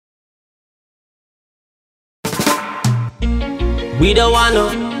We don't wanna,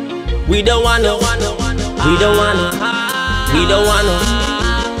 we don't wanna, we don't wanna, we don't wanna,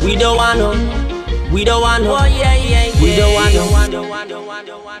 we don't wanna, we don't wanna, we don't wanna,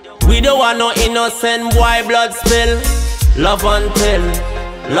 we don't want no innocent boy blood spill. Love until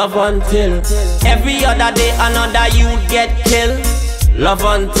every other day another youth get killed. Love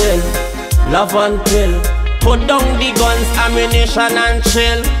until put down the guns, ammunition and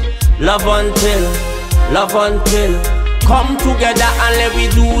chill. Love until come together and let we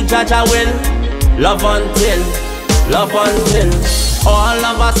do Jaja will. Love until all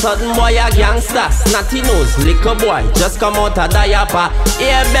of a sudden boy a gangster, snotty nose, liquor boy just come out a diaper.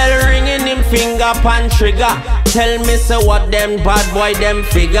 Ear bell ringing, him finger pan trigger. Tell me say what them bad boy them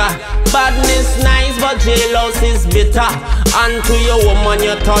figure. Badness nice but jailhouse is bitter. And to your woman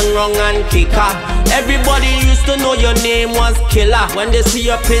you turn wrong and kick her. Everybody used to know your name was killer when they see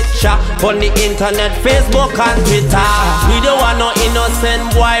your picture on the internet, Facebook and Twitter. We don't want no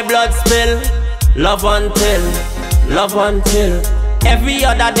innocent boy blood spill. Love until every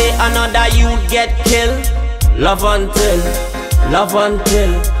other day another youth get killed. Love until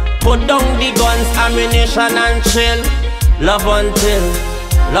put down the guns, ammunition and chill. Love until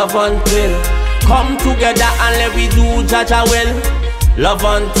come together and let we do Jaja will. Love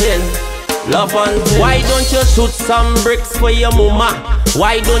until why don't you shoot some bricks for your mama?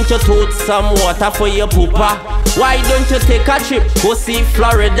 Why don't you tote some water for your poopa? Why don't you take a trip go see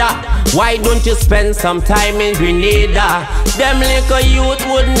Florida? Why don't you spend some time in Grenada? Them little youth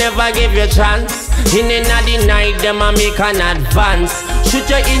would never give you a chance. In the night them a make an advance. Shoot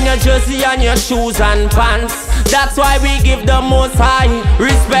you in your jersey and your shoes and pants. That's why we give the most high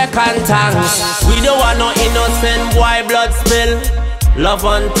respect and thanks. We don't want no innocent boy blood spill. Love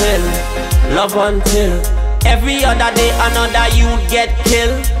until every other day another youth get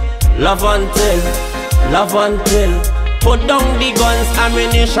killed. Love until put down the guns,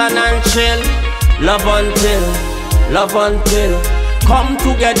 ammunition and chill. Love until come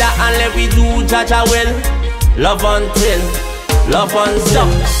together and let we do Jaja will. Love until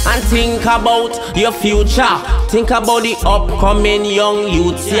and think about your future. Think about the upcoming young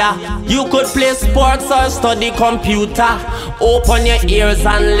youths, yeah. You could play sports or study computer. Open your ears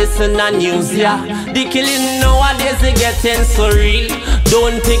and listen to news, yeah. The killing nowadays is getting so real.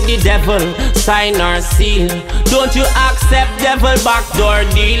 Don't take the devil, sign or seal. Don't you accept devil backdoor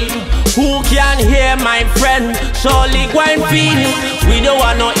deal. Who can hear my friend? Surely go and feel. We don't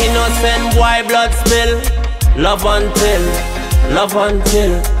want no innocent boy blood spill. Love until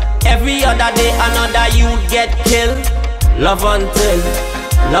every other day another youth get killed. Love until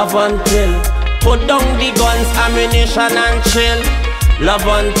put down the guns, ammunition and chill. Love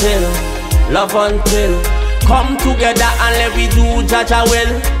until come together and let we do Jaja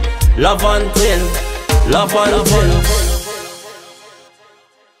will. Love until